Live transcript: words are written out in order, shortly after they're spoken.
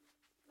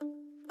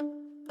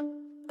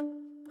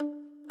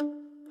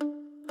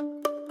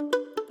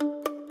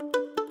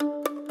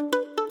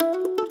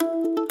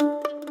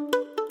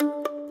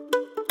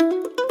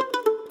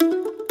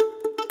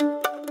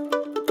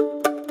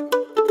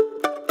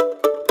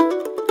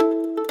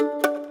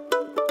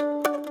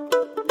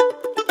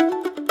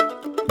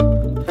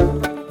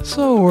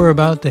So we're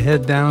about to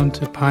head down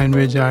to Pine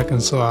Ridge,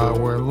 Arkansas,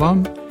 where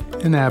Lum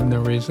and Abner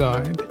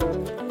reside.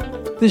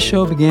 This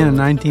show began in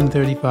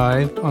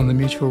 1935 on the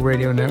Mutual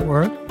Radio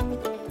Network,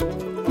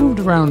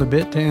 moved around a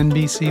bit to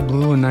NBC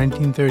Blue in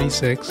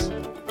 1936,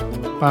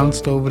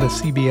 bounced over to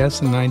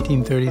CBS in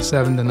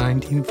 1937 to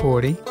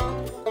 1940,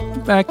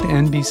 back to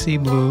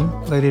NBC Blue,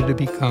 later to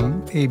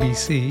become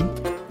ABC,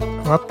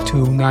 up to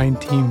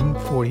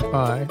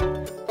 1945.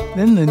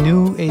 Then the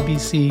new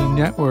ABC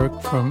network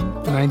from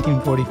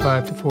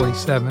 1945 to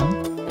 47,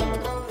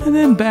 and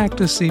then back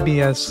to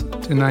CBS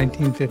to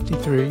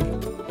 1953.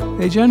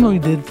 They generally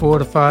did 4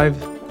 to 5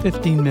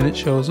 15-minute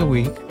shows a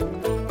week,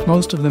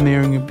 most of them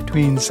airing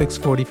between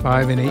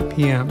 6:45 and 8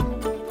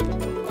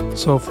 p.m.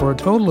 So for a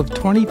total of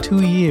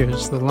 22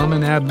 years, the Lum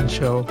and Abner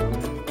show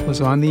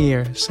was on the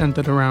air,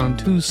 centered around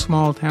two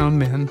small-town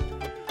men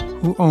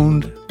who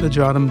owned the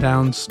Jot 'em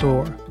Down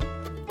store.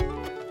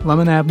 Lum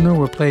and Abner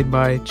were played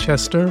by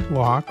Chester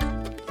Locke,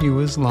 he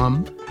was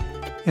Lum,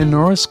 and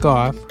Norris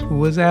Goff, who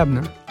was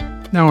Abner.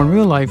 Now in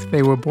real life,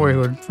 they were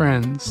boyhood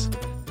friends.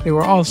 They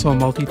were also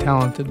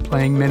multi-talented,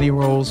 playing many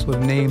roles with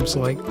names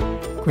like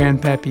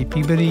Grandpappy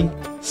Peabody,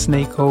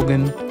 Snake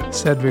Hogan,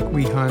 Cedric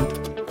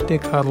Wehunt,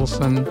 Dick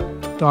Huddleston,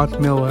 Doc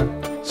Miller,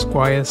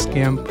 Squire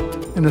Skimp,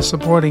 and a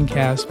supporting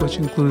cast which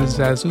included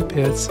Zazu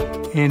Pitts,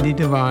 Andy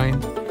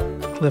Devine,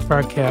 Cliff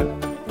Arquette,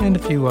 and a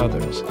few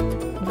others.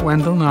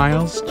 Wendell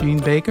Niles, Gene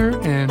Baker,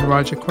 and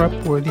Roger Krupp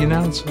were the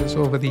announcers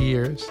over the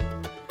years.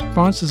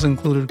 Sponsors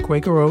included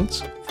Quaker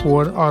Oats,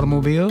 Ford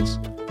Automobiles,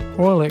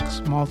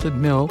 Horlicks Malted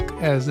Milk,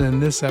 as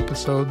in this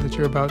episode that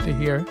you're about to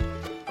hear,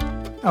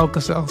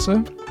 Alka-Seltzer,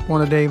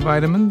 One-A-Day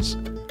Vitamins,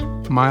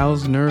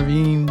 Miles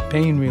Nervine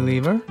Pain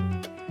Reliever,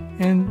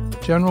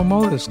 and General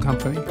Motors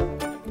Company.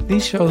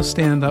 These shows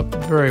stand up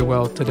very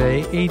well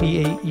today,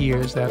 88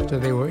 years after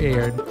they were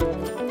aired.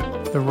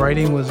 The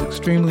writing was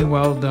extremely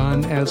well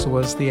done, as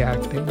was the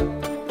acting.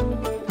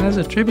 As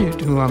a tribute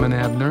to Lum and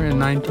Abner, in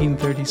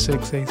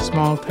 1936, a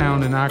small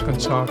town in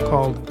Arkansas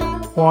called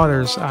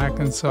Waters,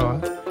 Arkansas,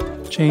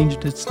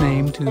 changed its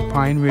name to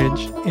Pine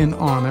Ridge in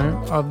honor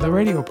of the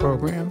radio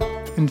program.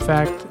 In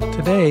fact,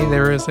 today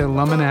there is a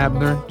Lum and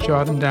Abner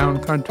Jot 'em Down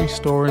country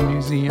store and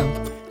museum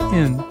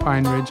in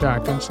Pine Ridge,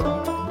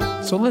 Arkansas.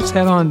 So let's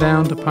head on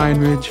down to Pine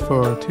Ridge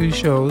for two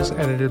shows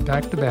edited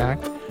back-to-back.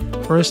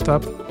 First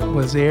up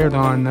was aired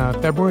on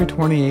February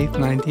 28,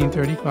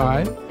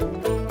 1935,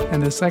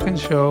 and the second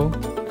show,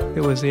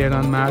 it was aired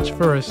on March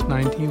 1st,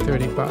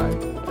 1935.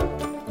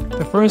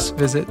 The first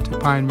visit to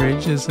Pine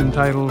Ridge is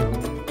entitled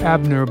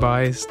Abner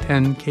Buys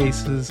 10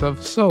 Cases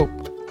of Soap,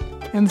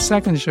 and the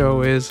second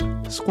show is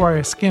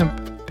Squire Skimp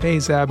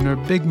Pays Abner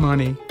Big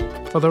Money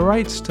for the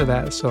rights to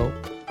that soap.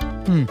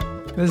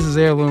 This is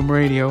Heirloom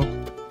Radio.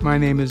 My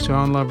name is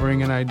John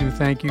Lovering, and I do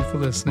thank you for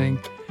listening.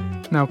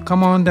 Now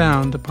come on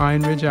down to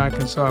Pine Ridge,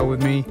 Arkansas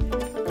with me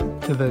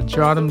to the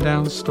Jot 'em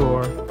Down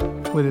store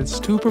with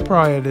its two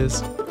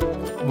proprietors,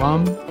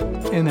 Lum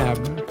and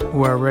Abner,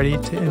 who are ready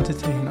to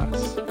entertain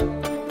us.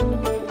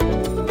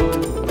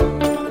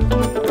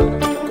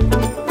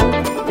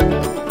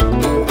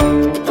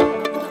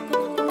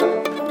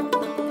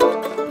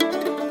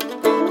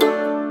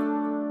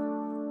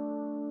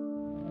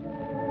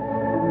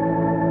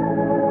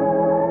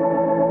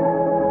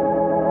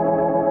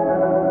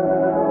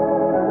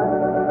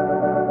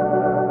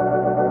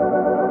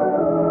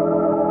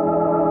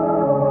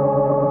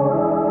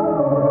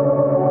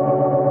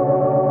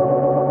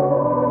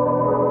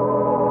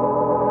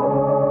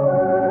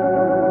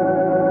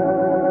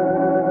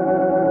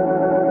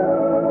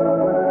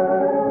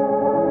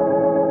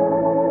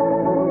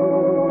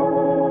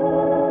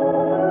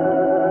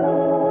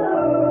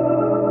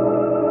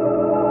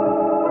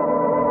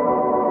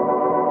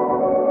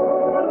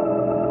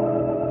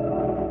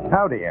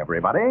 Howdy,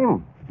 everybody.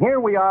 Here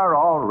we are,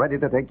 all ready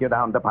to take you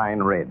down to Pine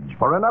Ridge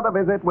for another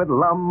visit with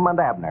Lum and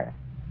Abner.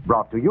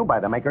 Brought to you by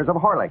the makers of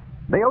Horlicks,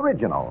 the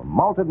original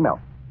malted milk.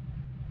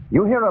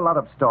 You hear a lot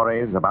of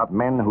stories about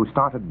men who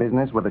started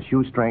business with a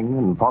shoestring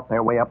and fought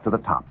their way up to the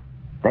top.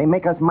 They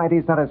make us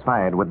mighty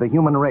satisfied with the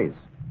human race.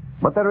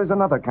 But there is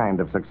another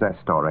kind of success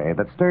story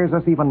that stirs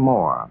us even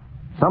more.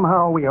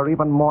 Somehow we are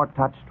even more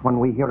touched when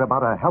we hear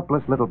about a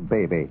helpless little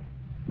baby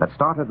that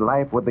started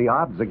life with the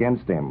odds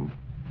against him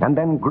and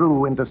then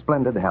grew into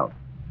splendid health.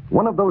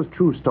 One of those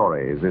true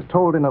stories is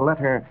told in a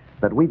letter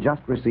that we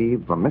just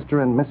received from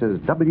Mr. and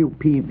Mrs.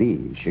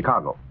 W.P.V.,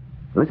 Chicago.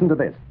 Listen to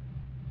this.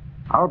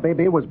 Our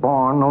baby was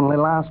born only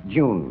last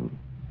June.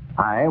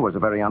 I was a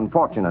very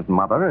unfortunate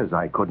mother, as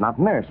I could not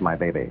nurse my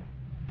baby.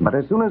 But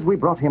as soon as we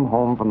brought him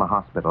home from the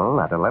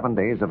hospital at 11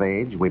 days of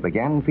age, we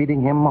began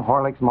feeding him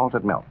Horlicks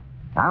malted milk.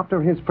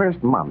 After his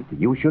first month,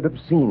 you should have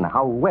seen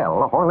how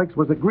well Horlicks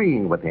was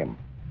agreeing with him.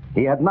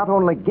 He had not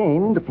only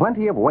gained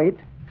plenty of weight,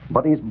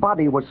 but his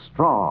body was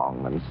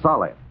strong and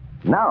solid.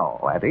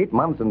 Now, at 8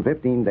 months and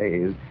 15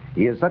 days,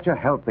 he is such a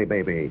healthy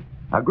baby.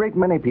 A great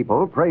many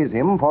people praise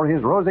him for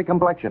his rosy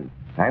complexion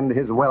and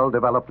his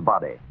well-developed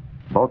body.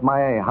 Both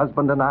my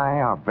husband and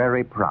I are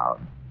very proud.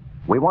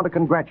 We want to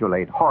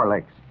congratulate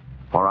Horlicks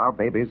for our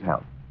baby's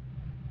health.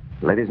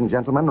 Ladies and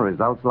gentlemen,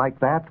 results like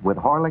that with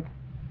Horlick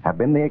have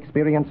been the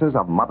experiences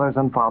of mothers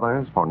and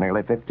fathers for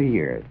nearly 50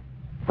 years.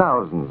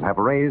 Thousands have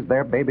raised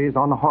their babies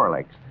on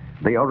Horlicks,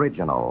 the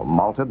original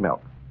malted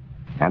milk.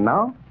 And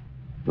now,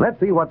 let's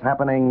see what's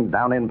happening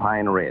down in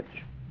Pine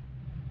Ridge.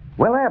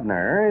 Well,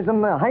 Abner is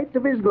in the height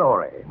of his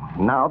glory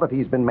now that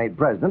he's been made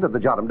president of the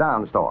Jot 'em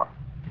Down store.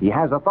 He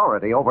has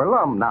authority over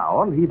Lum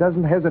now, and he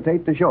doesn't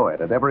hesitate to show it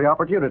at every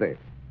opportunity.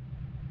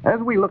 As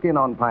we look in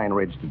on Pine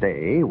Ridge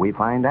today, we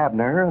find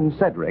Abner and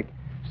Cedric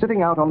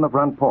sitting out on the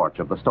front porch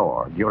of the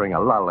store during a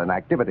lull in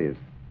activities.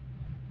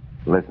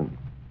 Listen.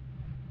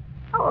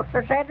 Oh,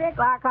 Sir Cedric,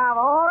 like I've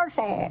always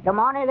said, the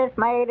money that's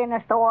made in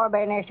the store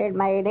business is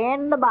made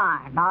in the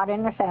buying, not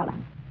in the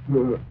selling.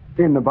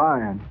 In the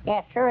buying?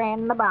 Yes, sir,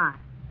 in the buying.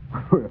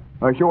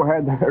 I sure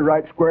had the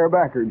right square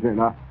backwards, and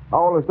I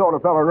always thought a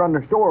fella run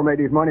the store made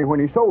his money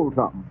when he sold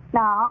something.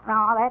 No,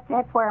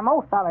 that's where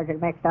most fellas is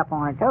mixed up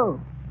on it, too.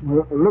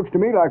 Well, it looks to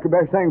me like the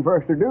best thing for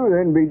us to do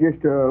then be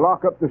just to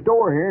lock up the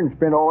store here and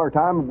spend all our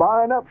time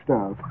buying up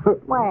stuff.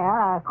 Well,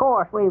 of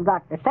course, we've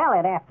got to sell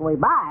it after we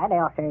buy it,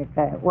 else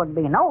it wouldn't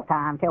be no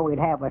time till we'd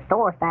have a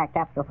store stacked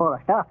up so full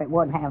of stuff it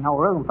wouldn't have no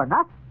room for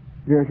nothing.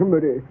 Yes,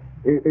 but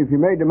if you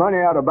made the money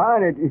out of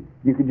buying it,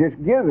 you could just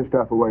give the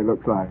stuff away,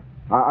 looks like.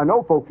 I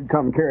know folks would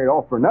come and carry it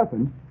off for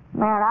nothing.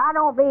 Well, I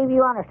don't believe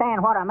you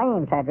understand what I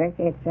mean, Cedric.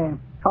 It's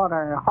sort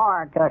of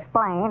hard to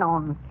explain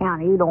on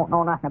account of you don't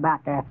know nothing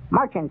about the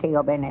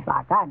mercantile business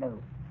like I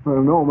do.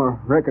 Well, no, I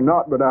reckon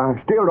not, but I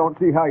still don't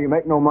see how you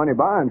make no money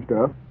buying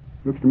stuff.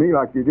 Looks to me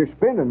like you're just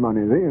spending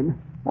money then.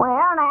 Well,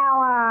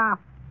 now,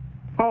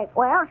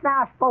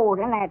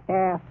 supposing that,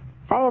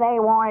 say they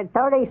wanted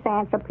 30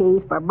 cents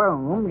apiece for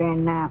brooms,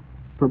 and,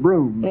 For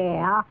brooms?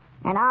 Yeah,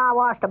 and I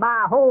was to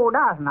buy a whole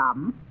dozen of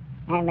them,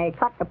 and they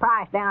cut the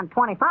price down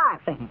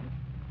 25 cents.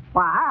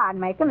 Why, I'd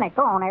make a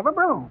nickel on every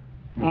broom.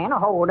 And a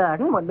whole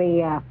dozen would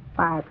be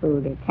 5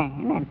 2 to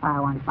 10 and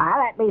 5 1 5.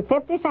 That'd be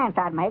 50 cents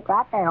I'd make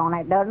right there on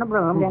that dozen of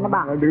brooms in the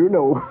box. I do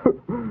know.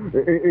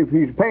 If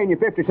he's paying you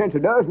 50 cents a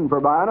dozen for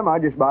buying them,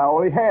 I'd just buy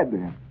all he had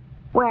then.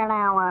 Well,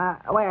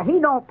 now, he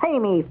don't pay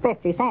me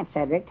 50 cents,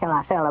 Cedric, till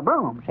I sell a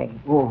broom, see?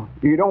 Oh,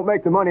 you don't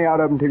make the money out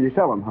of them till you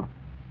sell them, huh?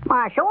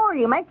 Why, sure,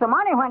 you make the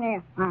money when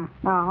you...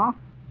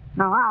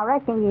 No, I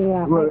reckon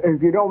you... Well,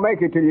 if you don't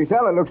make it till you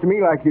sell it, looks to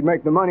me like you'd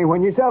make the money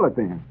when you sell it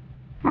then.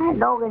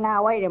 Doggy,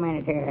 now, wait a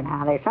minute here.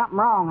 Now, there's something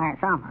wrong there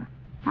somewhere.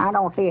 I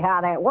don't see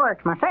how that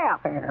works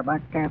myself here,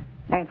 but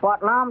that's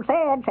what Lum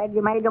said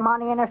you made the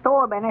money in the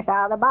store business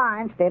out of the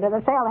buying instead of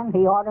the selling.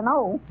 He ought to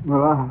know.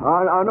 Well,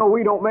 I know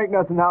we don't make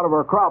nothing out of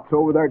our crops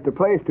over there at the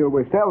place till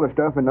we sell the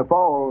stuff in the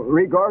fall,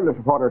 regardless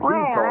of what our seeds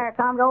cost. Well, there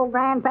comes old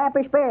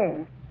Grandpappy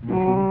Spears.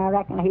 I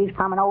reckon he's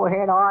coming over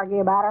here to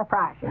argue about our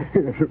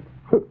prices.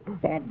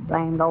 That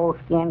blamed old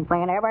skin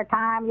flint. Every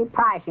time you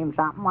price him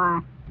something,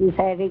 why, he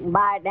says he can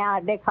buy it down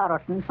at Dick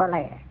Huddleston's for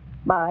less.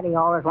 But he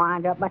always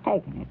winds up by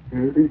taking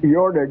it. You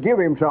ought to give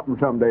him something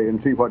someday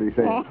and see what he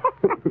says.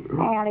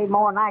 Well, he'd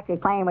more than likely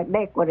claim that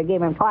Dick would have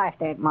given him twice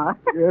that much.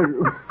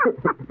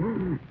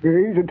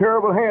 He's a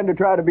terrible hand to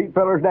try to beat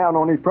fellers down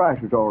on his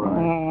prices, all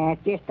right. Yeah,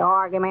 it's just an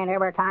argument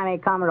every time he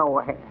comes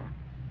over here.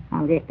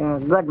 I'm just a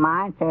good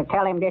mind to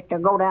tell him just to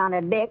go down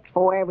to Dick's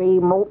before ever he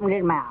even opens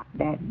his mouth.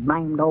 That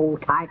blamed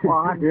old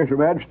tightwad. Yes, sir,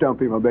 that'd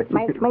stump him, I bet you.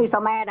 Makes me so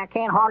mad I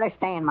can't hardly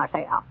stand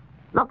myself.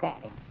 Look at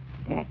him.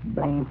 That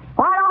blame.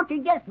 Why don't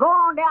you just go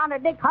on down to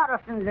Dick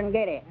Huddleston's and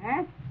get it,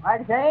 huh?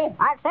 What'd you say?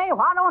 I'd say,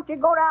 why don't you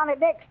go down to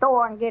Dick's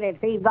store and get it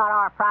if he's got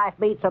our price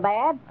beat so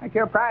bad? What's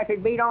your price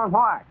is beat on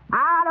what?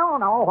 I don't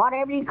know.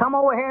 Whatever you come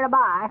over here to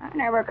buy. I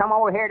never come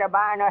over here to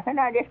buy nothing.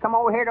 I just come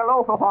over here to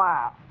loaf a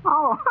while.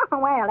 Oh,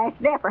 well,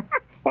 that's different.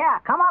 Yeah,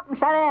 come up and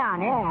sit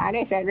down. Yeah, I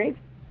just said, Reeves.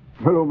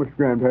 Hello, Mr.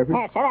 Grandpappy.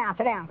 Yeah,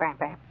 sit down,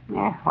 Grandpa.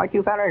 Yeah, what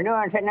you fellas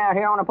doing sitting out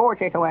here on the porch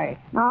this way?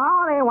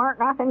 No, there weren't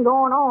nothing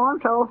going on,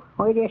 so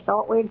we just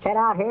thought we'd sit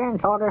out here and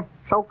sort of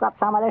soak up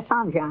some of the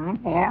sunshine.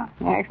 Yeah,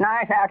 it's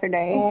nice out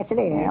today. Yes, it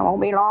is. Yeah,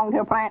 won't be long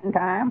till planting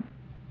time.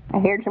 I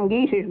heard some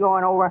geese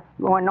going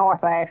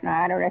north last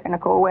night. I reckon the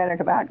cold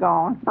weather's about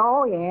gone.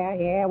 Oh,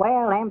 yeah.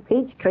 Well, them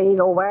peach trees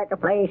over at the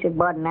place is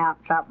budding out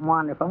something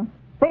wonderful.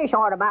 Fish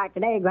ought to bite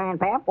today,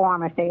 Grandpap,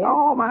 warm as still.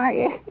 Oh, my,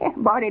 yeah.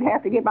 Body'd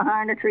have to get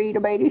behind a tree to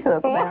bait his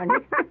hook around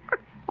it.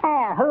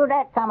 Yeah, who's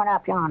that coming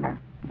up yonder?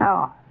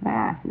 Oh,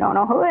 don't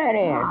know who that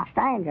is. Oh,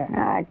 stranger.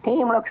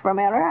 Team looks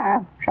familiar.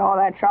 I saw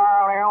that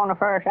sorrel there on the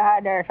first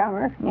side there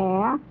somewhere.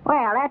 Yeah?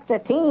 Well, that's the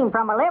team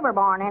from a liver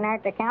barn in there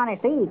at the county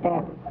seat.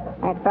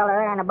 That fella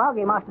there in the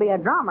buggy must be a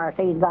drummer,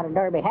 see he's got a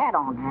derby hat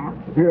on there.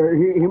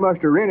 Yeah, he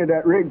must have rented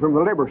that rig from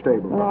the liver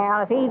stable.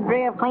 Well, if he'd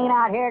drive clean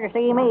out here to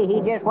see me,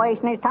 he's just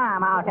wasting his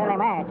time, I'll tell him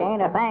that. There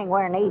ain't a thing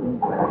we're needing.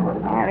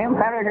 Well, them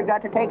fellas have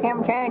got to take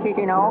them chances,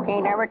 you know.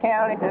 Can't never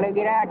tell until they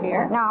get out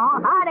here.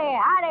 No,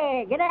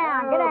 howdy, get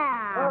down.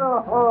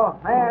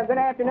 Good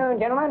afternoon,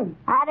 gentlemen.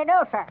 Howdy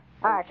do, sir.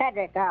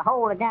 Cedric,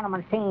 hold the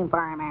gentleman's team for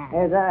him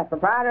there. Is the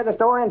proprietor of the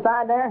store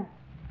inside there?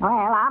 Well,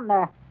 I'm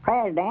the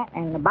president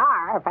and the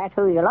buyer, if that's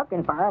who you're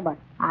looking for, but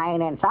I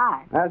ain't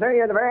inside. Sir,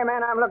 you're the very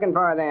man I'm looking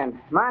for, then.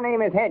 My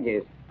name is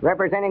Hedges,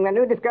 representing the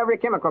New Discovery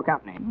Chemical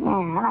Company. Yeah,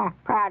 and I'm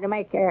proud to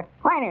make your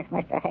acquaintance,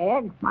 Mr.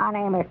 Head. My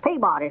name is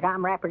Peabody.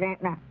 I'm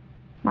representing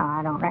No,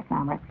 I don't reckon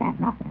I'm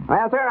representing nothing.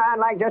 Well, sir, I'd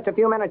like just a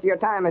few minutes of your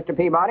time, Mr.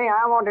 Peabody.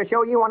 I want to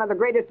show you one of the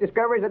greatest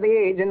discoveries of the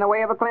age in the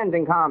way of a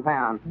cleansing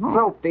compound.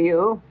 Soap to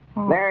you.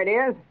 There it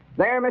is.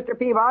 There, Mr.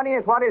 Peabody,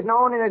 is what is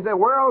known as the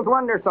world's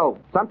wonder soap.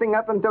 Something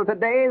up until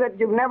today that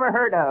you've never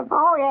heard of.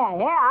 Oh,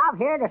 yeah, I've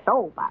heard of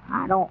soap.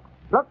 I don't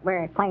look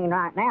very clean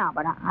right now,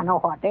 but I know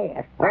what it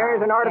is.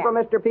 There's an article,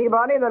 Yeah. Mr.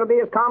 Peabody, that'll be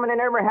as common in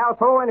every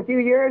household in a few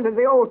years as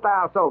the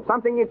old-style soap.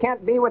 Something you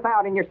can't be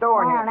without in your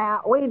store Well, here.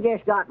 now, we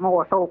just got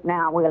more soap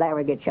now than we'll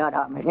ever get shut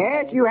up, Mr.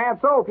 Yes, Head. you have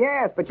soap,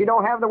 yes, but you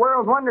don't have the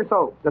world's wonder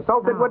soap. The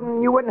soap that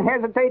you wouldn't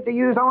hesitate to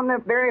use on the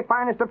very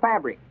finest of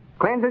fabric.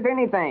 Cleanses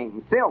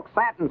anything, silks,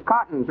 satins,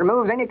 cottons,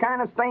 removes any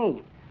kind of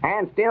stain.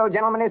 And still,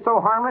 gentlemen, is so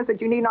harmless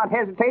that you need not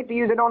hesitate to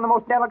use it on the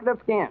most delicate of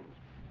skins.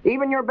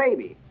 Even your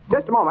baby.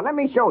 Just a moment, let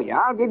me show you.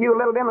 I'll give you a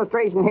little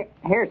demonstration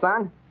here,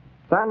 son.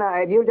 Son,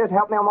 if you'll just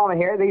help me a moment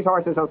here, these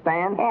horses will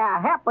stand.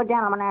 Yeah, help the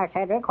gentleman there,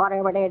 Cedric,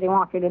 whatever it is he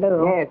wants you to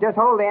do. Yes, just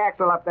hold the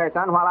axle up there,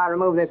 son, while I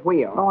remove this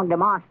wheel. Go and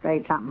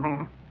demonstrate something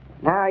here.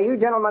 Now, you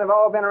gentlemen have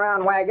all been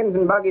around wagons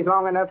and buggies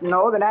long enough to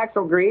know that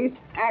axle grease,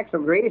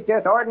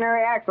 just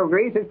ordinary axle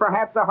grease, is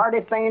perhaps the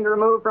hardest thing to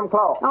remove from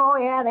cloth. Oh,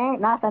 yeah, there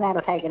ain't nothing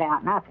that'll take it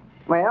out, nothing.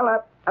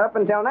 Well, up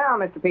until now,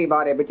 Mr.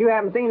 Peabody, but you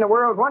haven't seen the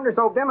world's wonder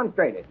soap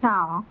demonstrated.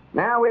 No.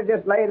 Now, we'll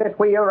just lay this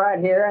wheel right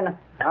here, and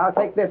I'll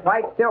take this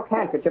white silk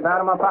handkerchief out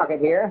of my pocket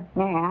here,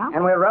 Yeah.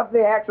 and we'll rub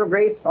the axle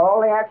grease,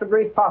 all the axle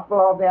grease possible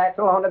off the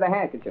axle onto the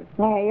handkerchief.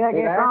 Yeah, you're See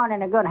just there? throwing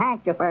in a good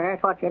handkerchief there.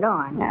 That's what you're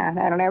doing. Yeah,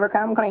 that'll never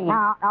come clean.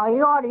 No,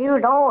 you ought to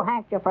use the old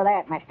handkerchief for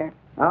that, mister.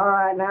 All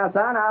right, now,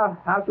 son,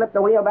 I'll slip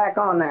the wheel back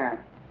on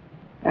there.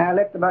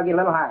 Lift the buggy a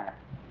little higher.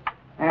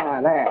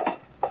 There.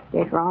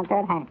 Just run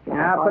that handkerchief.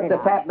 Now, I'll put the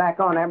tap back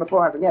on there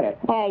before I forget it.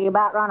 Yeah, you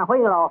about run a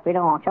wheel off, you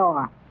don't,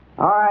 sure.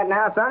 All right,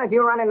 now, son, if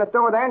you run in the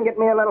store there and get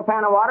me a little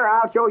pan of water,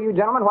 I'll show you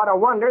gentlemen what a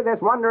wonder this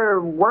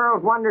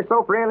world's wonder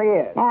soap really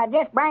is.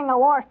 Just bring a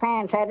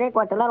washpan, Cedric,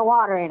 with a little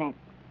water in it.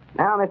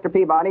 Now, Mr.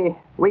 Peabody,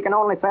 we can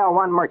only sell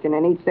one merchant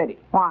in each city.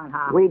 One,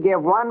 huh? We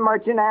give one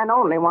merchant and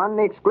only one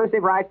the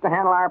exclusive rights to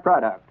handle our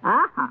product.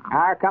 Uh-huh.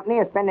 Our company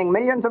is spending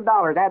millions of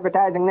dollars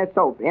advertising this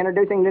soap,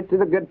 introducing it to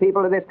the good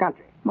people of this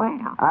country. Well,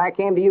 I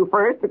came to you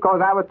first because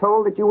I was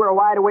told that you were a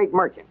wide-awake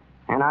merchant.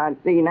 And I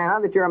see now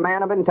that you're a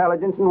man of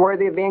intelligence and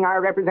worthy of being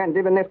our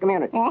representative in this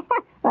community.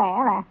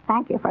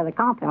 thank you for the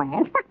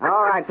compliment.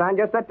 All right, son,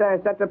 just set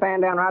the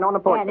pan down right on the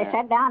porch Yeah, just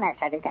there. sit down there,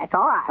 Cedric. That's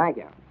all right. Thank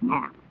you.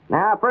 Yeah.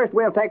 Now, first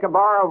we'll take a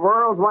bar of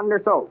World's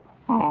Wonder soap.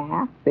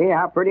 Yeah. See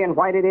how pretty and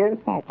white it is?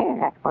 That's it.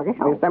 That's pretty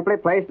We'll soap. simply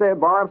place the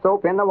bar of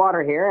soap in the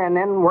water here and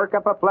then work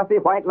up a fluffy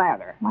white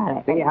lather.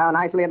 Well, See how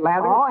nicely it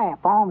lathers? Oh, yeah,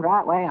 foams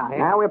right well. Yeah.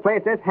 Now we'll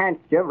place this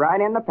handkerchief right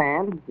in the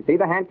pan. You see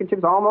the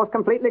handkerchief's almost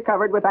completely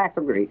covered with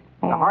axle grease.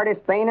 The Yeah.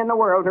 hardest stain in the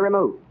world to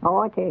remove.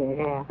 Oh, it is,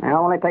 yeah. It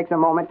only takes a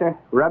moment to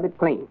rub it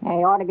clean. Yeah,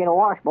 you ought to get a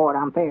washboard,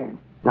 I'm fearing.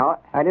 No,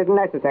 that isn't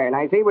necessary.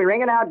 Now, you see, we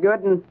wring it out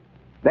good, and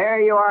there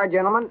you are,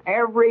 gentlemen.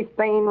 Every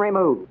stain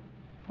removed.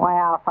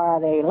 Well, for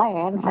the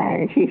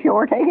land, She's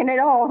sure taking it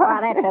all. well,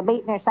 that's the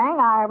beatin'est thing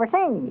I ever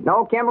seen.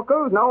 No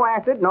chemicals, no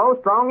acid, no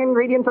strong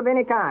ingredients of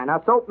any kind. A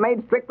soap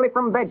made strictly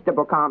from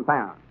vegetable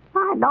compounds.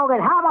 I dog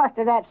it. How much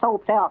does that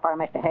soap sell for,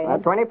 Mr.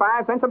 Hayes?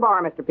 25 cents a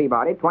bar, Mr.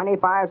 Peabody.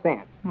 25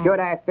 cents. Should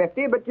ask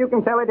 50, but you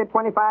can sell it at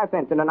 25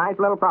 cents and a nice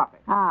little profit.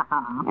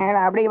 Uh-huh. And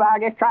I believe I'll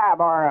just try a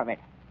bar of it.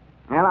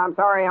 Well, I'm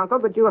sorry, Uncle,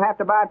 but you'll have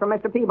to buy it from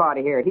Mr.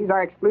 Peabody here. He's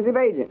our exclusive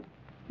agent.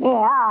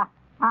 Yeah,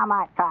 I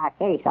might try a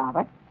case of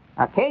it.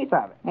 A case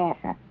of it. Yes,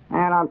 sir.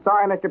 And I'm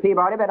sorry, Mr.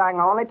 Peabody, but I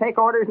can only take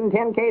orders in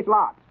 10-case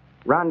lots.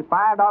 Runs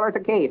 $5 a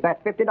case.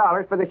 That's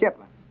 $50 for the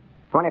shipment.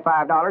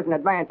 $25 in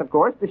advance, of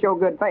course, to show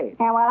good faith.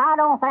 Yeah, well, I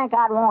don't think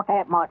I'd want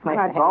that much, Mr.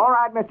 That's Hayes. all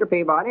right, Mr.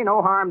 Peabody.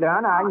 No harm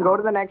done. I can go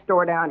to the next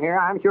store down here.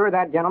 I'm sure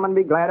that gentleman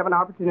would be glad of an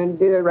opportunity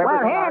to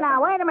represent. Well, here, our-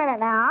 now, wait a minute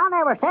now. I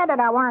never said that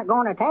I weren't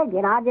going to take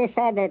it. I just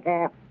said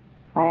that,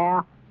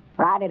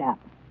 write it up.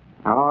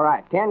 All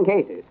right, 10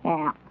 cases.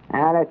 Yeah,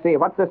 Now, let's see.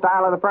 What's the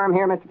style of the firm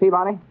here, Mr.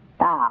 Peabody?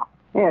 style.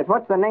 Yes,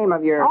 what's the name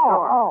of your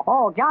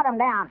store? Jot 'em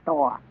down,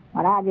 store.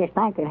 But I just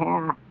thinking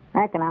here, I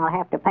reckon I'll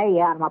have to pay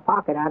you out of my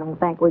pocket. I don't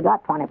think we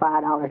got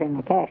 $25 in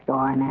the cash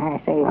store in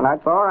there. See, Well,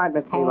 that's all right,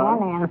 Mr. 10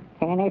 Peabody. and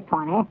 10 is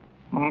 20.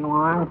 And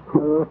 1,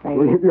 2, 3.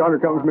 Well, yonder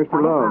comes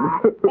Mr. Lum.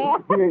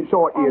 25. He ain't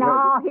short yet, And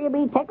has he'll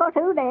be tickled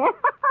too there.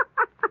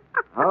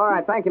 All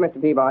right, thank you, Mr.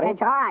 Peabody.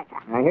 That's all right, sir.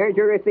 Now, here's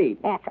your receipt.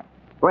 Yes, sir.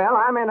 Well,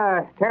 I'm in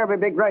a terribly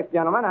big rush,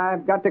 gentlemen.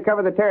 I've got to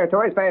cover the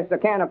territory as fast as I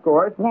can, of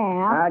course.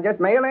 Yeah. Just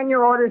mail in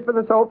your orders for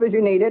the soap as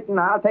you need it, and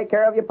I'll take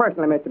care of you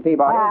personally, Mr.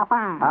 Peabody. Well,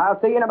 fine. I'll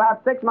see you in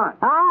about 6 months.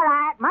 All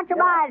right. Much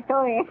obliged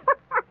to you.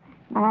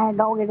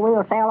 Doggies,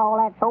 we'll sell all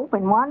that soap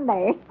in one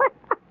day.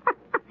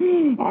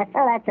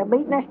 That's the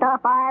beatingest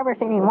stuff I ever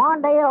seen.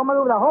 One day it'll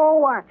move the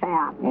whole works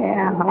out.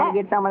 Yeah, we'll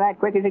get some of that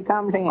quick as it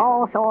comes in.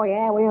 Oh, so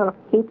yeah, we'll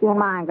keep you in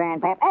mind,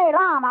 Grandpap. Hey,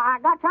 Lum, I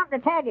got something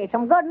to tell you.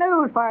 Some good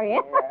news for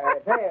you.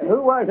 Say,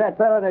 who was that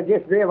fella that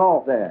just drove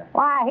off there?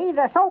 Why, he's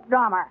a soap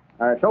drummer.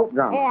 Soap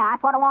drummer? Yeah,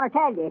 that's what I want to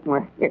tell you.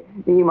 Well,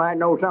 he might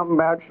know something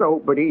about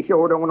soap, but he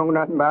sure don't know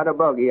nothing about a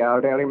buggy,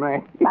 I'll tell him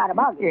that. About a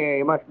buggy? Yeah,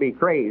 he must be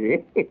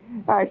crazy.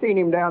 I seen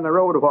him down the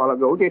road a while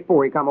ago, just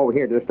before he come over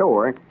here to the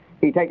store.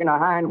 He taken a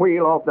hind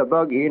wheel off the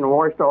buggy and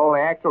washed all the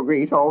axle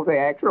grease off the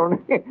axle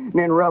and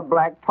then rubbed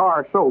black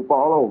tar soap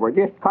all over.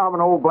 Just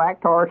common old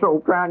black tar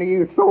soap, trying to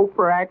use soap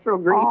for axle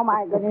grease. Oh,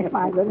 my goodness,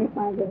 my goodness,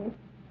 my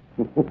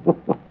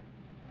goodness.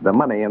 The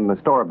money in the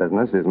store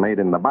business is made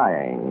in the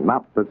buying,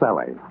 not the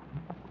selling.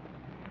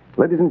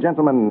 Ladies and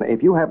gentlemen,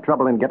 if you have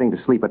trouble in getting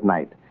to sleep at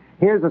night,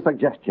 here's a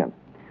suggestion.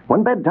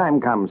 When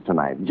bedtime comes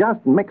tonight,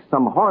 just mix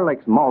some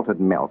Horlicks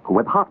malted milk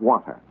with hot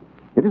water.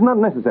 It is not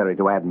necessary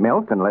to add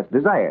milk unless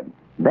desired.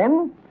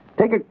 Then,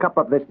 take a cup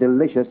of this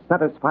delicious,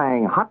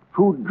 satisfying hot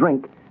food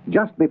drink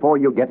just before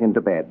you get into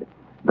bed.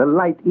 The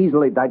light,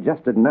 easily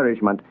digested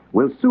nourishment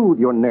will soothe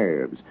your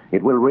nerves.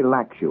 It will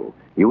relax you.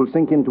 You will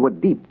sink into a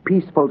deep,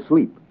 peaceful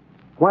sleep.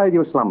 While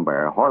you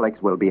slumber,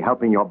 Horlicks will be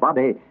helping your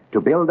body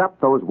to build up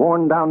those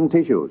worn-down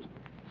tissues.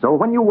 So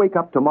when you wake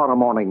up tomorrow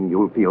morning,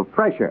 you'll feel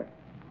fresher.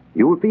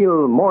 You'll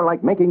feel more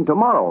like making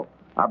tomorrow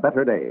a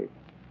better day.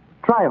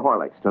 Try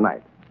Horlicks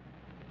tonight.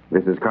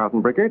 This is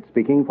Carlton Brickert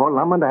speaking for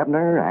Lum and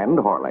Abner and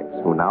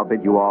Horlicks, who now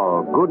bid you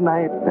all good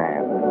night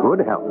and good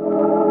health.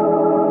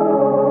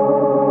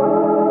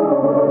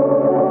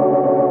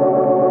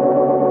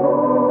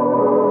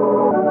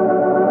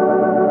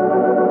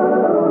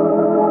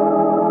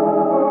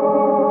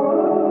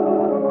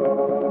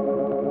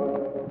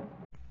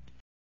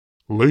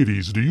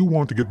 Ladies, do you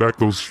want to get back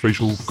those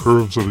facial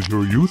curves of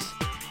your youth?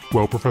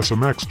 Well, Professor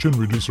Mack's Chin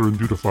Reducer and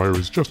Beautifier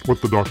is just what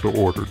the doctor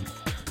ordered.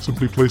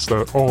 Simply place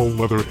that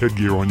all-leather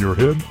headgear on your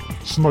head,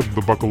 snug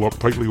the buckle up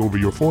tightly over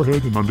your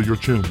forehead and under your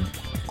chin.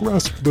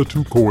 Grasp the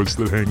two cords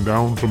that hang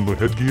down from the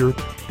headgear,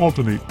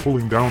 alternate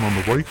pulling down on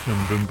the right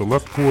and then the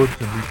left cord,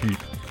 and repeat.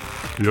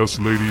 Yes,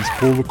 ladies,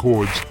 pull the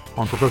cords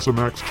on Professor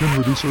Mack's Chin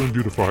Reducer and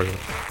Beautifier,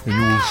 and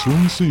you will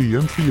soon see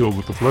and feel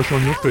that the flesh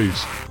on your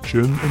face,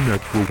 chin, and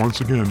neck will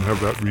once again have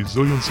that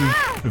resiliency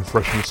and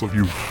freshness of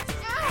youth.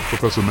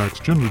 Professor Mack's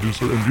Chin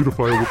Reducer and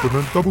Beautifier will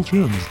prevent double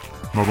chins.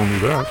 Not only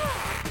that,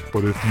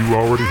 but if you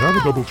already have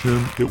a double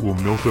chin, it will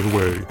melt it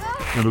away.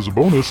 And as a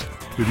bonus,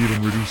 it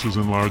even reduces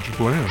enlarged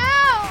glands.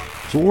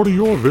 So order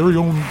your very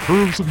own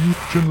Curves of Youth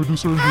Chin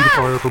Reducer and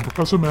Beautifier from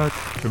Professor Mack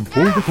and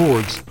pull the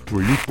cords to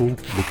a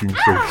youthful-looking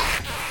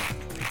face.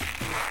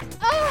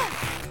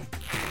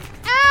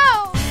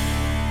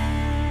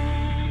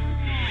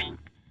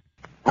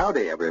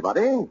 Howdy,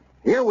 everybody.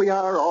 Here we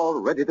are, all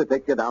ready to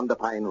take you down to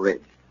Pine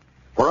Ridge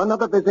for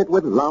another visit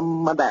with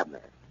Lum and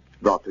Abner,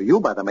 brought to you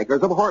by the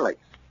makers of Horlicks,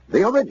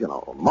 the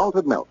original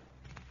malted milk.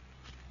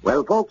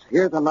 Well, folks,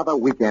 here's another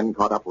weekend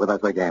caught up with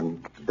us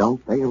again.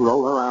 Don't they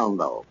roll around,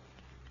 though?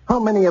 How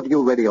many of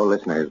you radio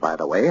listeners, by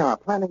the way, are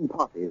planning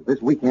parties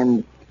this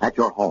weekend at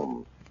your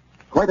home?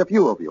 Quite a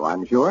few of you,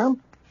 I'm sure.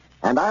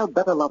 And I'll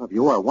bet a lot of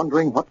you are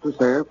wondering what to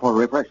serve for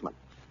refreshment.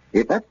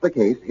 If that's the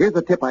case, here's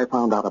a tip I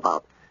found out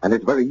about, and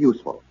it's very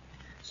useful.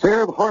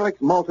 Serve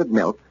Horlicks malted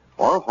milk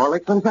or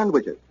Horlicks and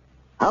sandwiches.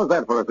 How's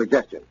that for a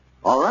suggestion?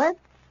 All right?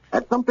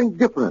 That's something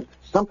different,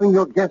 something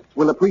your guests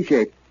will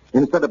appreciate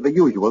instead of the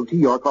usual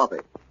tea or coffee.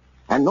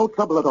 And no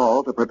trouble at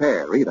all to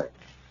prepare, either.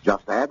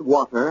 Just add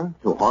water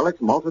to Horlicks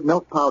malted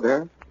milk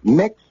powder,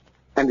 mix,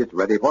 and it's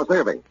ready for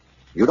serving.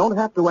 You don't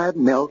have to add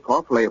milk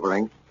or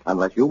flavoring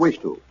unless you wish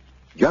to.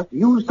 Just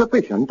use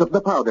sufficient of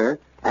the powder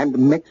and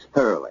mix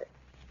thoroughly.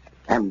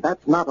 And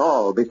that's not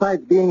all.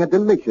 Besides being a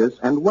delicious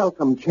and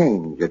welcome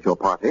change at your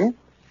party,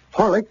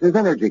 Horlicks is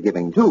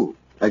energy-giving, too,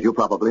 as you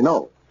probably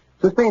know,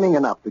 sustaining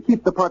enough to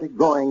keep the party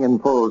going in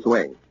full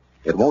swing.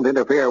 It won't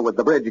interfere with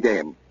the bridge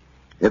game.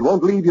 It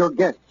won't leave your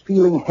guests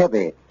feeling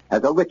heavy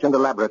as a rich and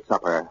elaborate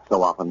supper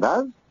so often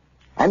does.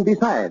 And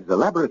besides,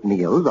 elaborate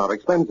meals are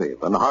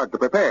expensive and hard to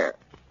prepare.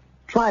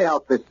 Try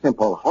out this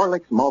simple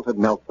Horlicks malted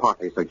milk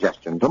party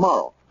suggestion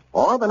tomorrow,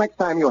 or the next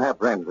time you have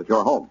friends at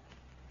your home.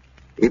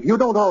 If you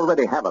don't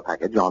already have a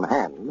package on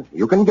hand,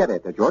 you can get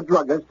it at your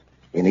druggist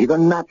in either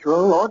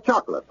natural or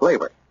chocolate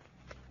flavor.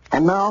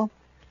 And now,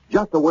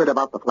 just a word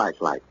about the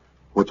flashlight,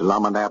 which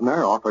Lum and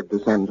Abner offered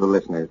to send to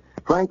listeners.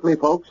 Frankly,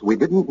 folks, we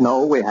didn't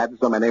know we had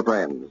so many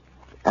friends.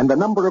 And the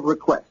number of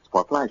requests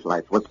for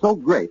flashlights was so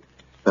great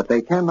that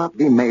they cannot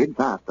be made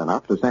fast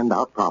enough to send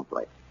out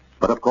promptly.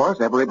 But of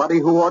course, everybody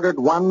who ordered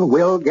one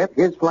will get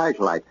his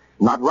flashlight,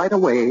 not right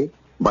away,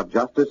 but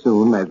just as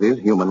soon as is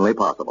humanly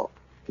possible.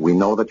 We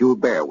know that you'll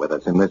bear with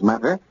us in this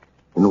matter,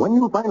 and when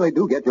you finally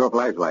do get your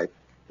flashlight,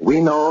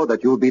 we know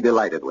that you'll be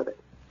delighted with it.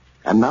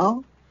 And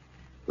now,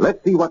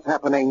 let's see what's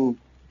happening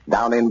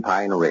down in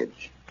Pine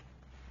Ridge.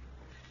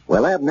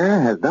 Well,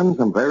 Abner has done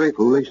some very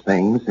foolish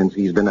things since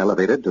he's been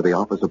elevated to the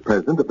office of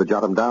president of the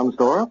Jot 'em Down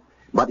store,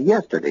 But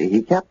yesterday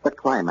he kept the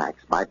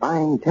climax by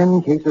buying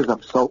 10 cases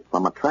of soap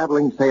from a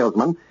traveling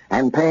salesman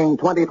and paying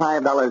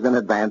 $25 in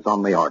advance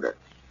on the order.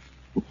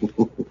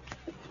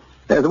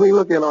 As we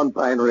look in on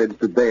Pine Ridge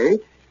today,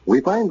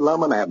 we find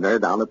Lum and Abner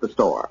down at the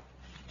store.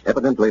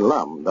 Evidently,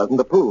 Lum doesn't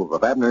approve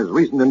of Abner's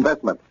recent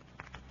investment.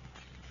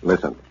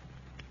 Listen.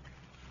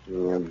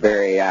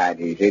 Very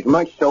ideas. As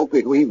much soap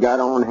as we've got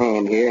on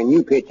hand here, and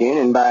you pitch in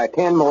and buy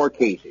 10 more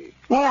cases.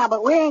 Yeah,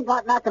 but we ain't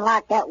got nothing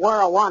like that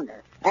World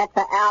Wonder. That's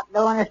the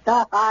outdoingest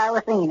stuff I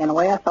ever seen in the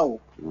way of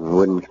soap.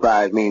 Wouldn't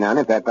surprise me none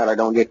if that fella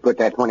don't just put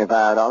that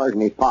 $25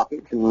 in his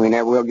pockets and we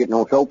never will get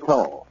no soap at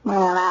all.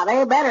 Well, now,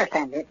 they better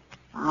send it.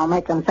 I'll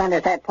make them send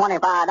us that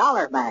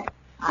 $25 back.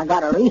 I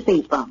got a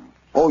receipt from it.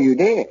 Oh, you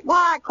did?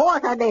 Why, of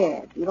course I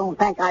did. You don't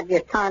think I'd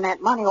just turn that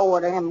money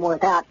over to him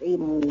without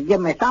even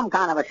giving me some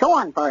kind of a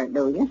showing for it,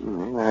 do you?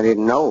 Well, I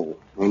didn't know.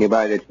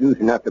 Anybody that's goose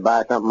enough to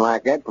buy something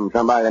like that from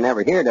somebody that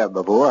never heard of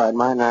before, I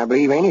might not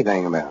believe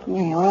anything about it.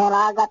 Yeah, well,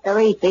 I got the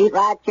receipt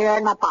right here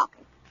in my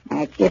pocket.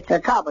 That's just the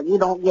trouble. You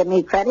don't give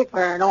me credit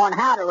for knowing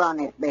how to run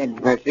this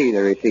business. Let's see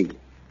the receipt.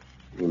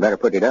 You better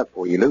put it up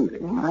before you lose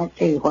it. Well, let's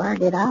see. Where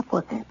did I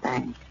put that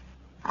thing?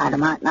 I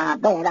might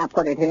not bet I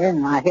put it here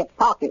in my hip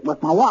pocket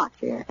with my watch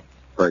here.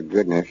 For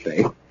goodness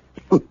sake.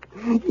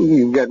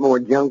 You've got more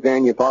junk there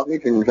in your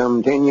pockets than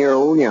some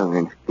 10-year-old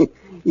young'un.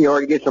 You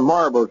ought to get some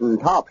marbles and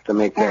tops to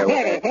mix that with.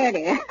 Here it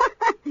is.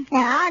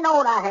 Yeah, I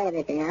know I had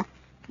it here.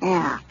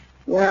 Yeah.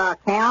 Your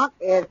account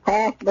is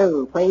past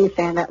due. Please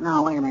send it.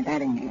 No, wait a minute.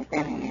 That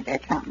ain't it.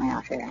 That's something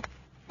else here.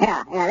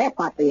 Yeah, that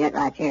must be it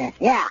right here.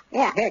 Yeah,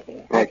 here it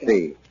is. Let's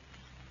see.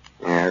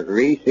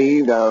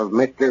 Received of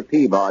Mr.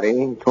 Peabody,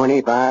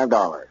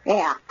 $25.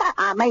 Yeah,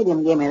 I made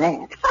him give me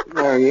that.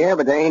 Well, yeah,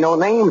 but there ain't no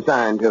name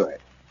signed to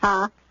it.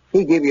 Huh?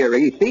 He give you a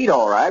receipt,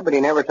 all right, but he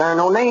never signed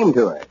no name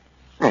to it.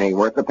 That ain't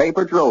worth the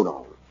paper it's wrote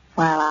on.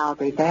 Well, I'll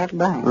be that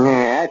blank.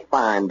 Yeah, that's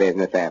fine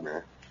business,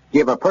 Abner.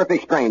 Give a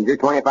perfect stranger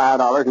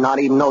 $25 and not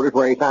even notice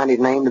where he signed his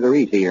name to the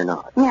receipt or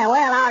not. Yeah,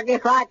 well, I'll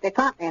just write the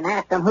company and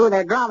ask them who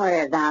their drummer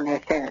is down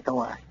this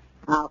territory.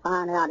 I'll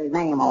find out his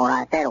name all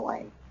right that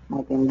way.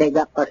 Make him dig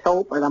up the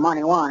soap or the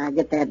money won and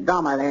get that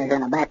drummer there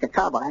in a batch of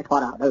trouble. That's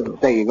what I'll do.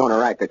 Say you're going to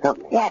write the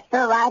company? Yes,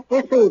 sir, right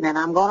this evening.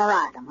 I'm going to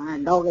write him. I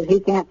know that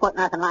he can't put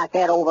nothing like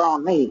that over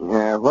on me.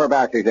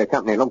 Whereabouts is the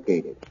company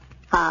located?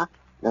 Huh?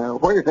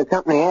 Where's the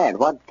company at?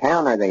 What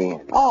town are they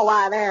in? Oh,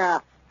 why,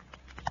 they're,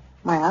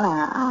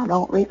 well, I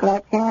don't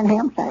recollect hearing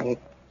him say.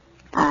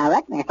 I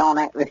reckon it's on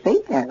that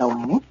receipt there, though,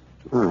 ain't it?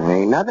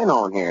 Ain't nothing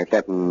on here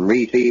except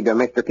received of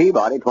Mr.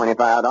 Peabody,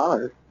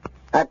 $25.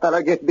 That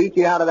fella just beat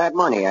you out of that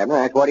money, Abner.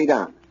 That's what he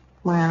done.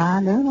 Well, I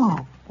do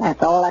know.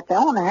 That's all that's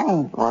on there,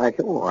 ain't it? Well,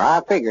 sure.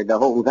 I figured the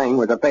whole thing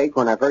was a fake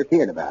when I first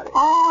heard about it.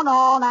 Oh,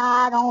 no,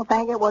 I don't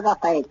think it was a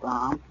fake,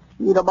 Ron.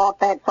 You'd have bought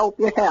that soap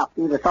yourself.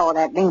 You'd have saw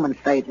that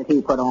demonstrate that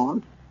he put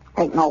on.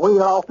 Taking a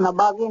wheel off in the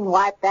buggy and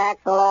wiped the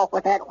axle off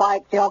with that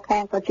white silk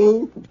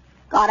handkerchief.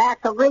 Got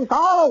axle grease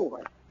all over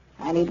it.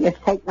 And he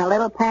just taken a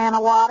little pan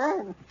of water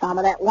and some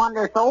of that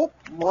Wonder soap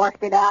and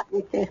washed it out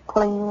just as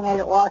clean as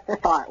it was to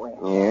start with.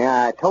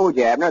 Yeah, I told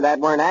you, Abner, that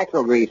weren't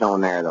axle grease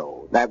on there,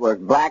 though. That was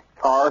black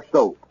tar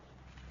soap.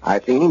 I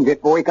seen him just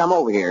before he come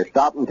over here,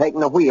 stop and taking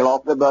the wheel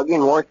off the buggy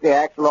and wash the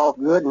axle off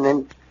good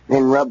and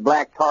then rub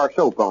black tar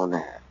soap on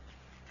there.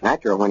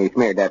 Natural, when he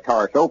smeared that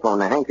tar soap on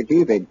the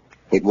handkerchief,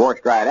 it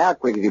washed right out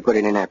quick as you put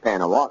it in that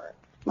pan of water.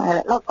 Well,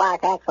 it looked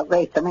like axle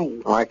grease to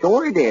me. Well, I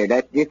sure he did.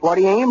 That's just what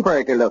he aimed for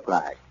it to look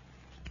like.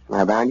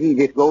 Now, bound you, he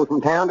just goes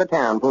from town to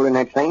town pulling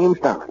that same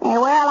stunt. Yeah,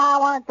 well, I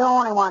wasn't the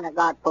only one that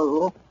got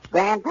fooled.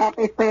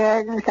 Grandpappy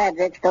Spears and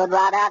Cedric stood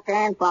right out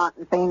there in front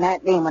and seen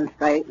that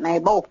demonstrate, and they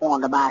both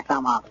wanted to buy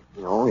some of it.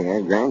 Oh, yeah,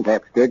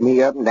 Grandpap stood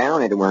me up and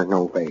down and it weren't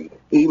no fake.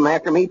 Even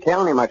after me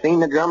telling him I seen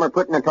the drummer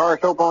putting the tar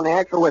soap on the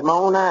axle with my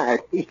own eyes,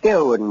 he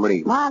still wouldn't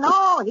believe me. I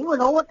know. He was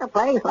over at the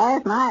place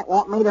last night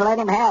wanting me to let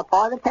him have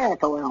part of the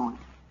territory on it.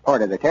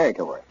 Part of the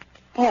territory?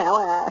 Yeah,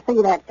 well,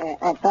 see,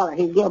 that fella,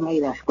 he give me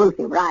the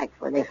exclusive rights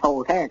for this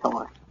whole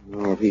territory.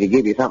 Yeah, if he'd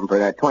give you something for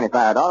that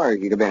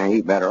 $25, you'd have been a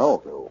heap better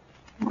off, though.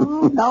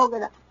 Oh, dog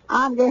it.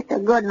 I'm just a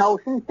good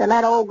notion to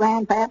let old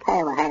Grandpap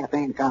have a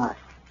half-inch on it.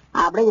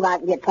 I believe I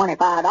can get $25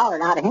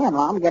 out of him,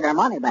 Lum, get her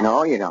money back.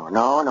 No, you don't.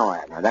 No,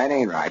 Abner, that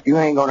ain't right. You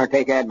ain't going to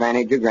take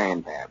advantage of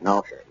Grandpap.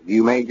 No, sir.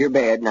 You made your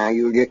bed, now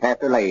you'll just have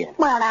to lay in it.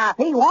 Well, now, if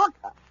he wants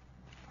it.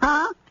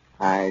 Huh?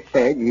 I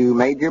said you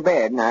made your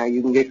bed, now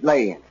you can just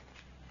lay in it.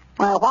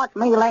 Well, what's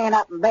me laying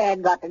up in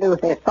bed got to do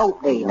with this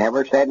soap deal?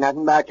 Never said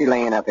nothing about you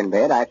laying up in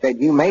bed. I said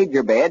you made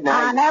your bed,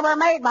 now... I never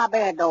made my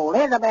bed, though.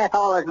 Elizabeth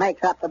always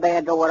makes up the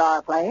beds over at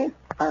our place.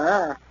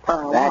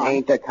 That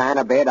ain't the kind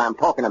of bed I'm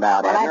talking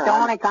about, Well, Abner. that's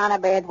the only kind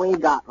of bed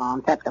we've got, Mom,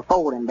 except the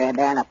folding bed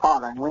there in the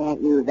parlor, and we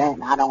ain't used that,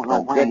 and I don't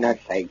know For goodness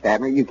sake,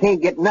 Abner, you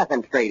can't get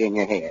nothing straight in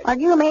your head. Well,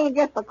 you mean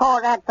just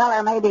because that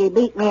feller maybe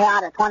beat me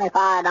out of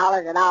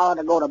 $25 an hour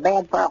to go to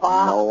bed for a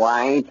while? No,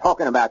 I ain't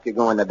talking about you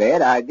going to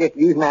bed. I was just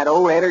using that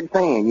old Eddard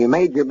saying. You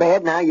made your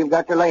bed, now you've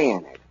got to lay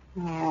in it.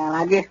 Well,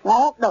 I just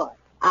won't do it.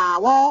 I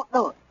won't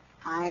do it.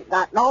 I ain't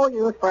got no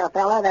use for a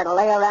fella that'll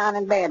lay around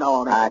in bed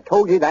all day. I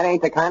told you that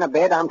ain't the kind of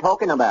bed I'm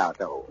talking about,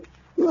 though.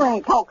 You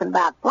ain't talking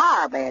about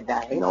flower beds,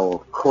 are you? No,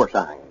 of course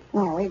I ain't.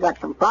 Yeah, we got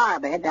some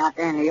flower beds out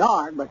there in the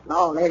yard, but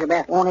Lord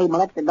Elizabeth won't even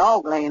let the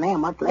dog lay in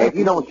them, much less. If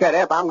you don't shut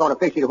up, I'm going to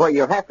fix you to where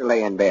you'll have to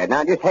lay in bed.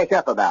 Now, just hush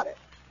up about it.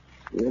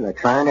 You're the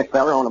tryingest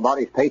feller on about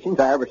his patience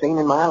I ever seen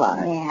in my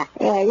life.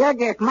 Yeah, you're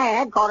just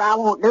mad 'cause I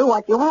won't do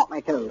what you want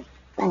me to.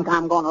 Think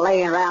I'm going to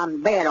lay around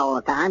in bed all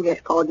the time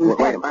just 'cause you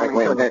said it. Wait a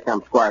minute, there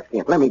comes Squire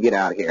Skimp. Let me get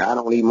out of here. I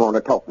don't even want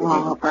to talk to him.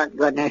 Oh, for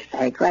goodness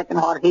sake, reckon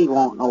what he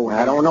won't know.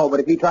 I don't know,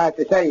 but if he tries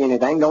to say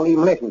anything, don't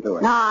even listen to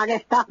it. No, I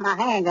just stuff my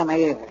hands in my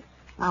ears.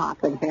 No, I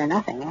couldn't hear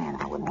nothing, man.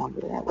 I wouldn't want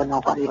to do that. Wouldn't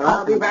know what he's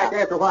I'll be talking back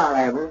about. after a while,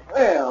 Abner.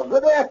 Well,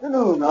 good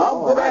afternoon,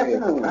 Lum. Good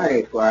afternoon.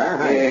 Hey,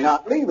 Squire. You're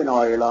not leaving,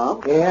 are you,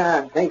 Lum?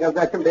 Yeah, I think I've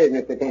got some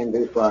business to tend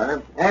to,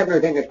 Squire.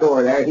 Abner's in the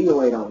store there. He'll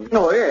wait on me.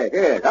 Oh,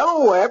 yes.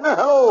 Hello, Abner.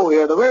 Hello.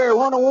 You're the very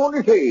one I want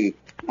to see.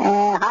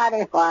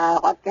 Howdy, Squire.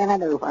 What can I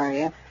do for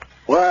you?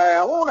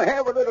 Well, I want to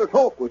have a little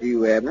talk with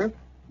you, Abner.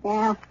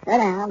 Yeah, sit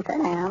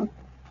down.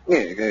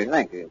 Yes,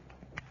 thank you.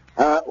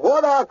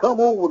 What I come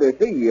over to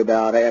see you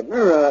about,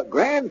 Abner,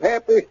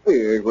 Grandpappy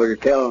Spears was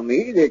telling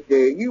me that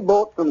you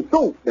bought some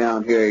soap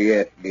down here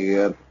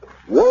yesterday.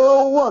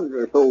 World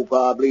Wonder soap,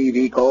 I believe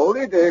he called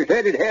it.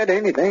 Said it had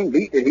anything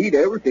beat that he'd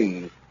ever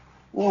seen.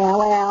 Yeah,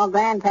 well,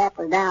 Grandpap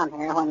was down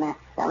here when the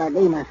feller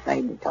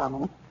demonstrated to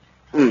me.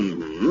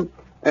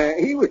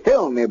 Mm-hmm. He was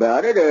telling me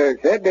about it.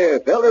 Said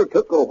the feller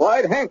took a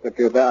white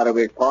handkerchief out of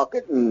his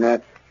pocket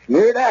and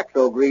smeared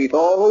axle grease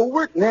all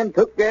over it and then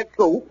took that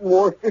soap and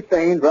washed the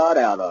stains right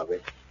out of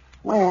it.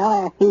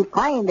 Well, he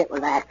claimed it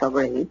was axle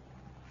grease.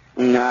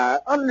 And I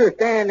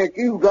understand that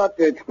you've got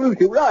the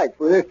exclusive rights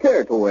for this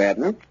territory,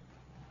 Abner.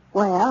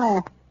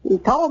 Well, he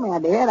told me I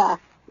did. I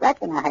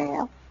reckon I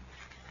have.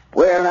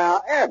 Well,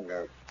 now,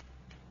 Abner,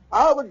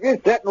 I was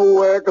just sitting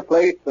over at the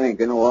place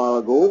thinking a while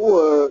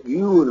ago,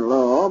 you and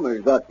Lum has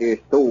got this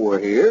store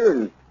here,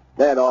 and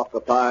that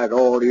occupies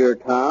all your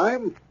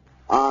time.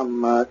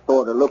 I'm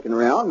sort of looking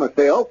around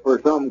myself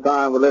for some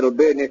kind of a little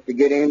business to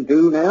get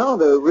into now.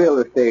 The real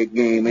estate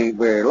game ain't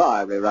very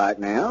lively right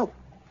now.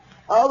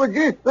 I was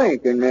just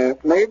thinking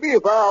that maybe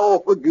if I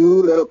offered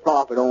you a little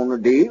profit on the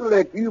deal,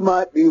 that you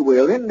might be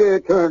willing to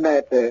turn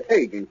that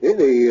agency,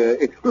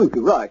 the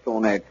exclusive rights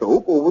on that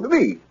soap, over to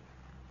me.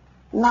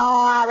 No,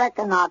 I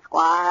reckon not,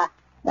 Squire.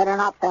 Better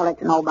not sell it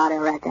to nobody, I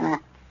reckon. It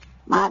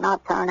might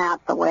not turn out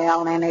so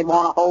well, and then they'd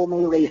want to hold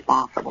me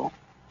responsible.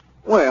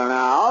 Well,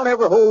 now, I'll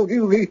never hold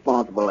you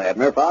responsible,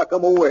 Abner, if I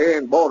come over here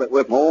and bought it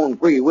with my own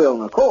free will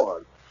and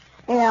accord.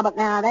 Yeah, but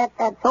now that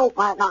soap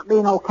might not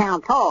be no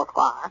count tall,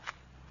 Squire.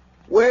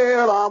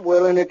 Well, I'm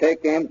willing to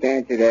take them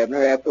chances,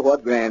 Abner, after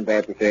what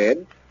Grandpappy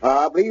said.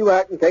 I believe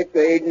I can take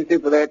the agency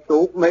for that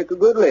soap and make a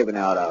good living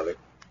out of it.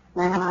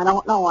 Well, I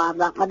don't know. I've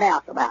got my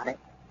doubts about it.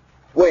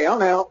 Well,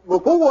 now,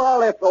 before I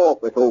left the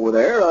office over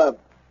there,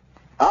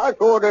 I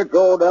sort of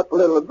drawed up a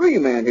little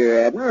agreement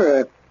here,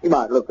 Abner. You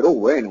might look it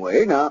over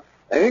anyway. Now,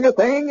 there ain't a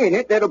thing in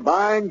it that'll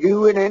bind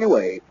you in any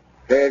way.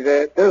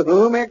 Says to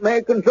whom it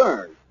may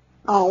concern.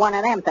 Oh, one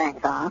of them things,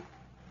 huh?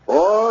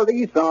 For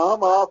the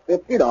sum of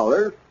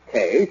 $50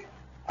 cash,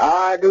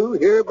 I do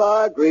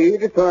hereby agree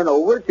to turn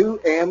over to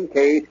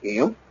M.K.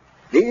 Skimp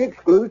the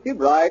exclusive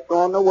rights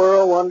on the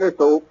World Wonder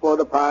soap for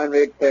the Pine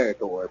Ridge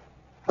Territory.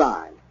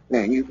 Signed.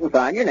 Then you can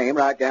sign your name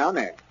right down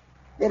there.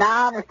 Did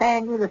I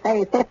understand you to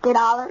say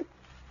 $50?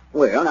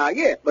 Well, now,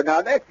 yes, but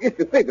now that's just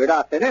the figure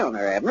I set down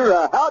there,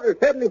 Abner. How does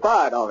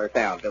 $75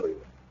 sound to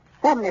you?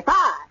 75?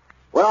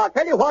 Well, I'll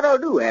tell you what I'll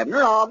do,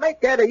 Abner. I'll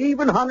make that an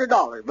even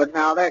 $100, but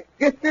now that's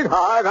just as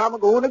high as I'm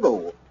going to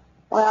go.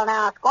 Well,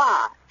 now,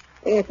 Squire,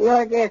 if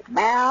you're just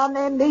bound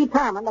and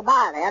determined to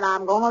buy that,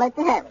 I'm going to let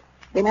you have it.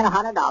 Give me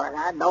 $100.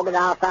 I know that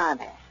I'll sign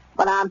that.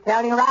 But I'm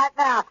telling you right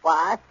now,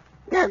 Squire,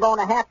 you're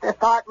going to have to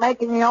start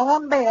making your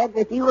own beds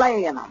if you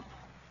lay in them.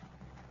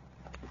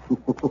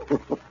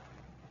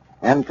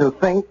 And to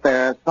think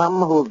there are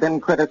some who've been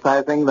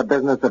criticizing the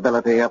business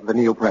ability of the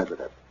new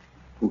president.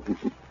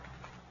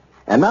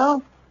 And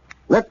now,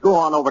 let's go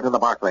on over to the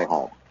Barclay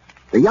home.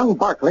 The young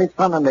Barclay,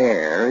 son and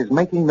heir, is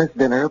making this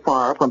dinner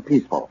far from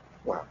peaceful.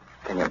 Well,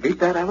 can you beat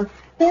that, Alice?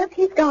 Yes,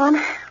 he's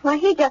gone. Why,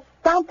 he just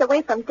stomped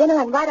away from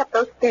dinner and right up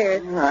those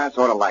stairs. I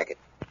sort of like it.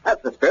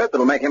 That's the spirit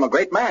that'll make him a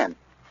great man.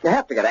 You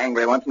have to get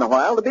angry once in a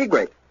while to be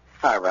great.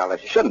 However,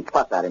 Alice, you shouldn't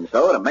fuss at him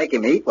so to make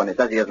him eat when he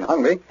says he isn't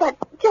hungry. But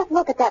just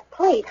look at that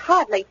plate,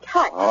 hardly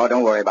touched. Oh,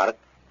 don't worry about it.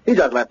 He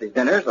just left his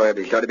dinner, so he'll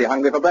be sure to be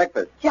hungry for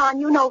breakfast.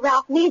 John, you know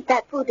Ralph needs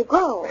that food to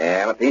grow.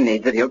 Well, if he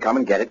needs it, he'll come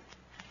and get it.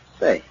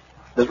 Say,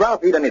 does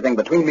Ralph eat anything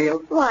between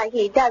meals? Why,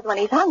 he does when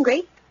he's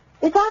hungry.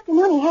 This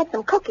afternoon he had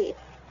some cookies.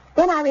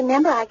 Then I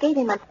remember I gave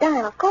him a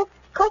dime. Of course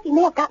he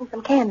may have gotten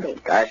some candy.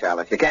 Gosh,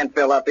 Alice, you can't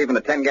fill up even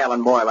a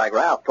 10-gallon boy like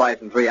Ralph twice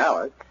in 3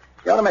 hours.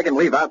 You ought to make him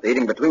leave out the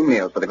eating between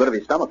meals for the good of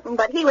his stomach.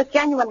 But he was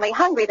genuinely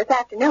hungry this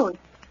afternoon.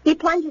 He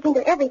plunges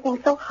into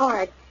everything so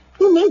hard.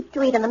 He needs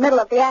to eat in the middle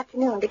of the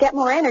afternoon to get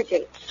more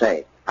energy.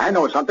 Say, I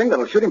know something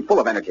that'll shoot him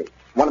full of energy.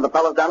 One of the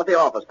fellows down at the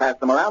office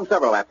passed them around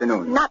several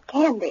afternoons. Not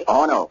candy.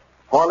 Oh, no.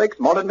 Horlicks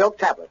malted milk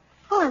tablets.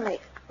 Horlicks.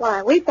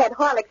 Why, we fed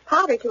Horlick's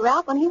powder to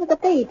Ralph when he was a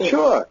baby.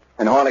 Sure.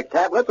 And Horlick's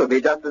tablets would be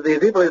just as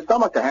easy for his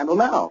stomach to handle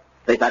now.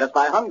 They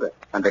satisfy hunger.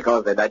 And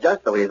because they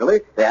digest so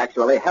easily, they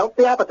actually help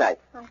the appetite.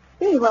 I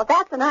see. Well,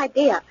 that's an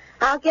idea.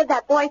 I'll give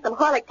that boy some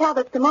Horlick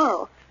tablets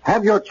tomorrow.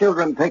 Have your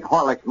children take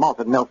Horlick's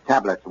malted milk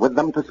tablets with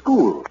them to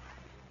school.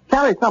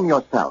 Carry some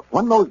yourself.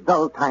 When those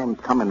dull times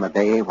come in the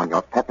day, when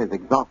your pet is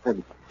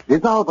exhausted,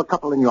 dissolve a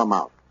couple in your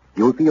mouth.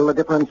 You'll feel the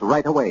difference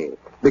right away,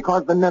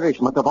 because the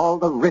nourishment of all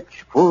the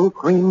rich, full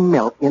cream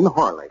milk in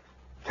Horlicks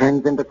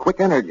turns into quick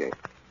energy.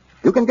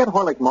 You can get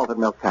Horlick's malted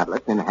milk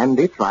tablets in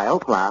handy trial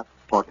flasks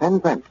for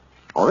 10 cents,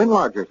 or in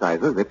larger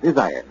sizes if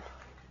desired.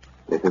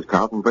 This is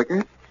Carlton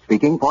Bricker,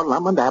 speaking for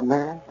Lum and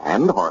Abner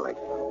and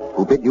Horlicks,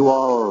 who bid you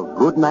all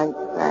good night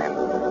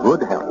and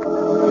good health.